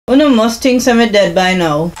Uno must think I'm dead by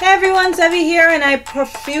now. Hey everyone, Sevy here, and I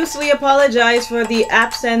profusely apologize for the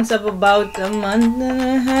absence of about a month and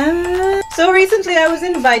a half. So recently I was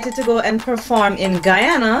invited to go and perform in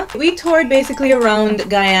Guyana. We toured basically around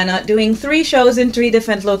Guyana, doing 3 shows in 3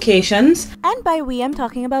 different locations. And by we, I'm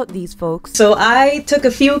talking about these folks. So I took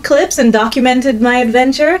a few clips and documented my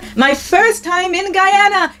adventure. My first time in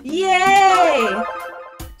Guyana! Yay!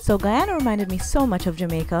 So Guyana reminded me so much of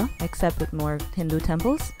Jamaica, except with more Hindu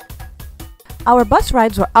temples. Our bus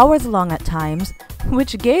rides were hours long at times,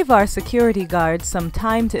 which gave our security guards some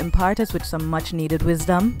time to impart us with some much needed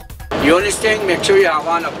wisdom. The only thing, make sure you have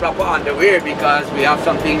on a proper underwear because we have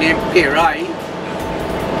something named Perai.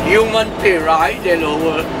 Human Perai,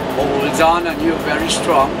 they'll holds on and you're very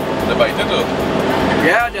strong. They bite it though?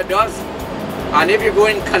 Yeah, they does. And if you go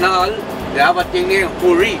in canal, they have a thing named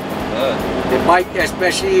Huri. They bite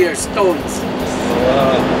especially your stones.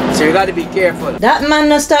 So you gotta be careful. That man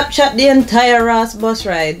no stop chat the entire Ross bus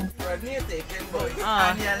ride. And you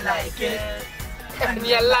like it. And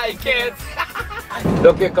you like it.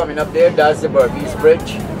 Look, you're coming up there, that's the Berbice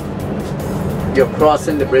Bridge. You're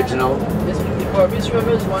crossing the bridge now. The Berbice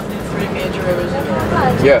River is one of the 3 major rivers in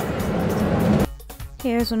America. Yeah.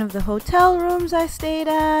 Here's one of the hotel rooms I stayed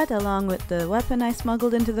at, along with the weapon I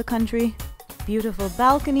smuggled into the country. Beautiful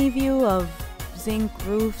balcony view of zinc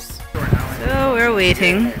roofs. So we're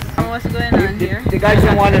waiting. What's going on here? The guys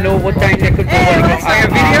don't want to know what time they could go. Hey, what's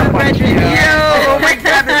your video? Oh my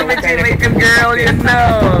God, this is a Jamaican girl, you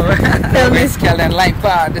know. Tell me, Kelden Life.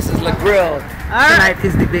 This is La Grill. Tonight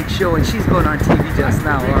is the big show, and she's going on TV just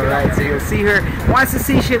now. All right, so you'll see her. Once to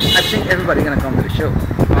see she, I think everybody's gonna come to the show.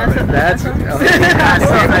 All right, that's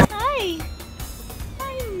Hi.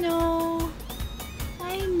 I know.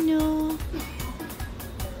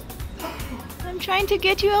 I'm trying to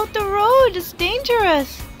get you out the road. It's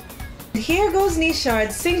dangerous. Here goes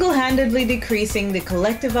Nishard single-handedly decreasing the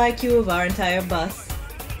collective IQ of our entire bus.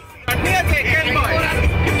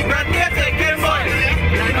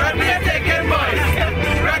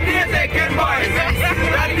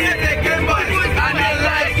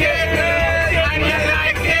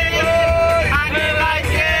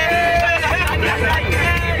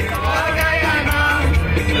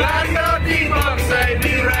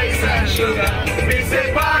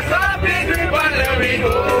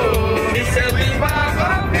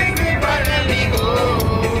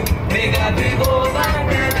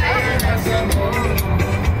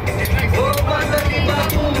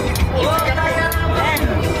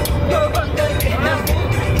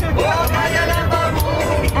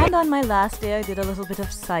 And on my last day, I did a little bit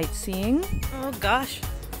of sightseeing. Oh gosh,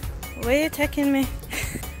 where you taking me?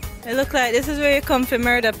 It look like this is where you come for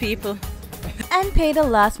murder people. And paid a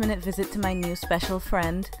last-minute visit to my new special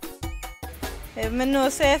friend. If me know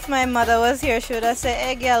say if my mother was here, she would have said,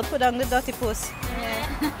 hey girl, put on the dirty puss.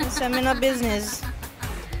 Yeah. It's me no business.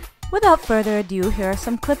 Without further ado, here are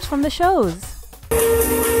some clips from the shows.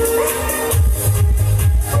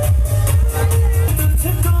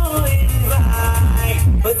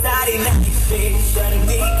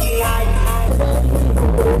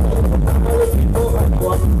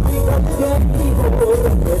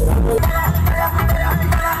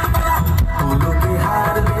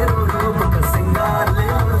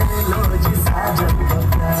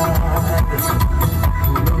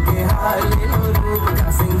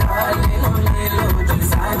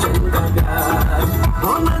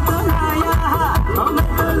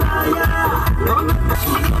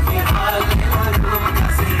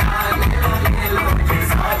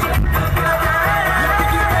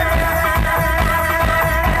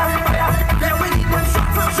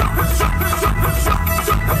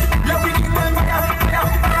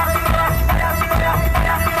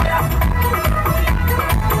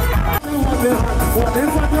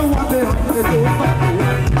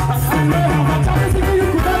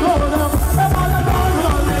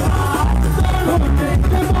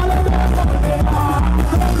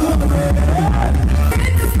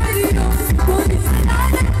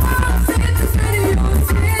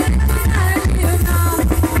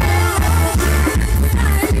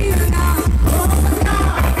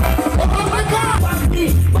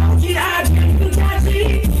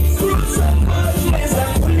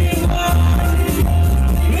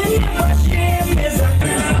 Yeah.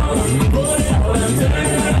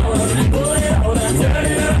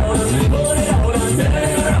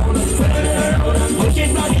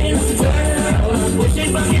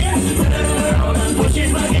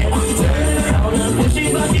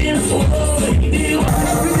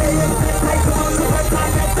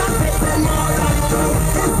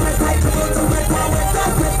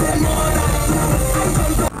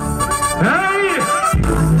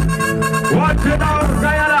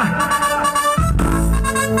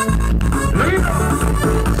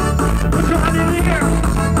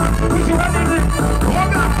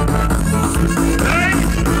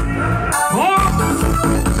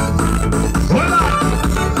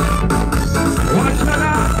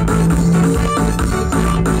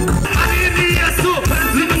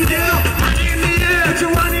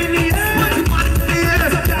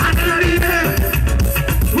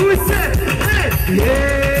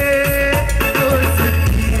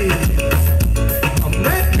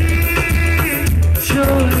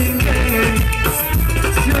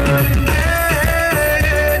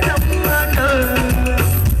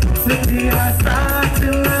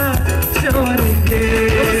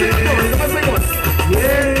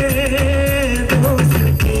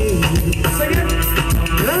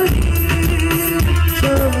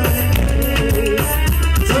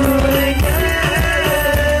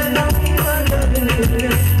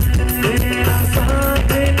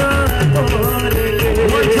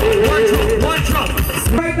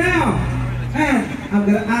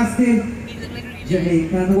 nasty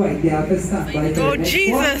Jamaican white girl to stand by the Oh, next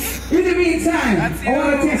Jesus. one. In the meantime, I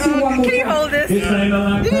want to test you one more Can you time. hold this? Wine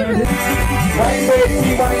baby,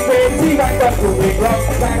 wine up to the ground.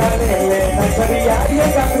 Like a lily, like a ria, you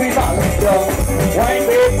got to be balanced, girl. Wine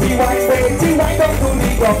baby, wine up to the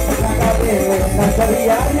ground. Like a lily, like a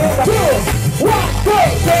ria, you got to be 1, 2,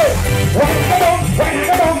 3. When I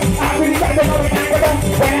get on, I really got to know when I get on.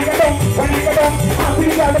 When I get on, I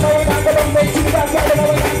really got to know when I get on. Make sure you got to know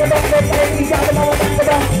when I get on. Make sure you got to know when I get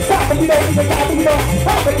on. Stop and you don't even stop and you don't.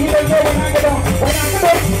 Stop and you don't know when I get on. When I get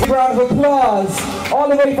on. Round of applause. All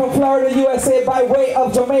the way from Florida, USA, by way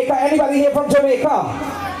of Jamaica. Anybody here from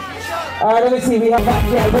Jamaica? Alright, let me see, we have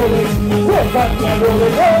backyard rolling. We're backyard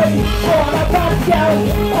rolling, hey! On a backyard,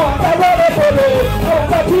 on a roller rolling,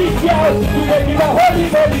 on a beach yard. You make me the holy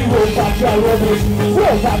moly. We're backyard rolling,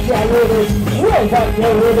 we're backyard rolling, we're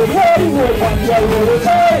backyard rolling, hey! We're backyard rolling,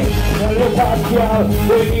 hey! Well, you're backyard,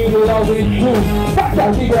 they need loving too.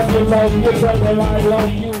 Backyard, give them the love, you tell them I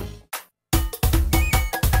love you.